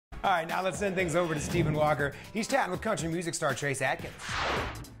All right, now let's send things over to Stephen Walker. He's chatting with country music star Trace Adkins.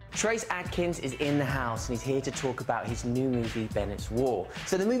 Trace Adkins is in the house and he's here to talk about his new movie, Bennett's War.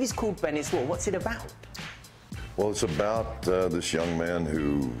 So the movie's called Bennett's War. What's it about? Well, it's about this young man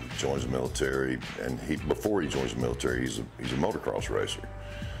who joins the military, and before he joins the military, he's a motocross racer.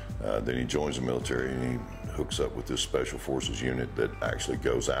 Then he joins the military and he hooks up with this special forces unit that actually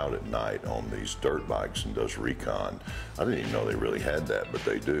goes out at night on these dirt bikes and does recon. I didn't even know they really had that, but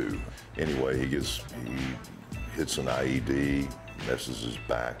they do. Anyway, he hits an IED, messes his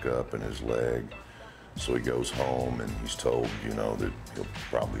back up and his leg. So he goes home and he's told, you know, that he'll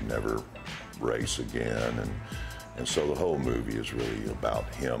probably never race again. And so the whole movie is really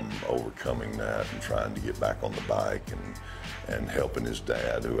about him overcoming that and trying to get back on the bike and helping his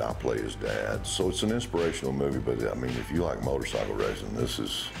dad, who I play his dad. So it's an inspirational movie, but I mean, if you like motorcycle racing, this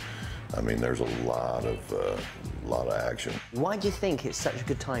is, I mean, there's a lot of action. Why do you think it's such a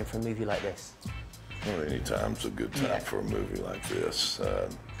good time for a movie like this? Well, any time's a good time for a movie like this.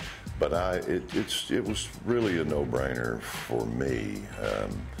 But it was really a no-brainer for me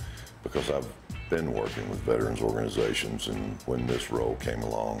because I've been working with veterans organizations, and when this role came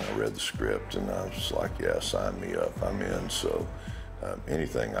along, I read the script and I was like, yeah, sign me up, I'm in. So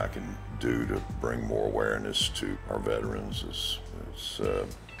anything I can do to bring more awareness to our veterans is a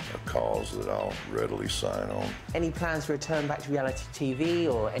cause that I'll readily sign on. Any plans to return back to reality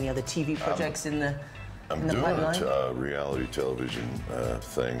TV or any other TV projects in the pipeline? A reality television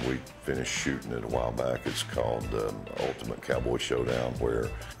thing. We finished shooting it a while back. It's called Ultimate Cowboy Showdown, where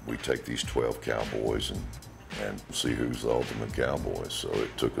we take these 12 cowboys and see who's the ultimate cowboy. So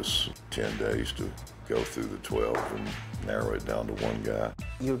it took us 10 days to go through the 12 and narrow it down to one guy.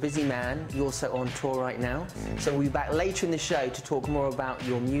 You're a busy man. You're also on tour right now. So we'll be back later in the show to talk more about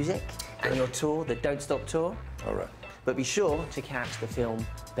your music and your tour, the Don't Stop Tour. All right. But be sure to catch the film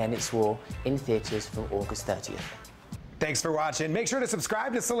Bennett's War in theaters from August 30th. Thanks for watching. Make sure to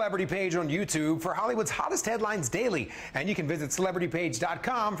subscribe to Celebrity Page on YouTube for Hollywood's hottest headlines daily. And you can visit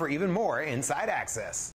celebritypage.com for even more inside access.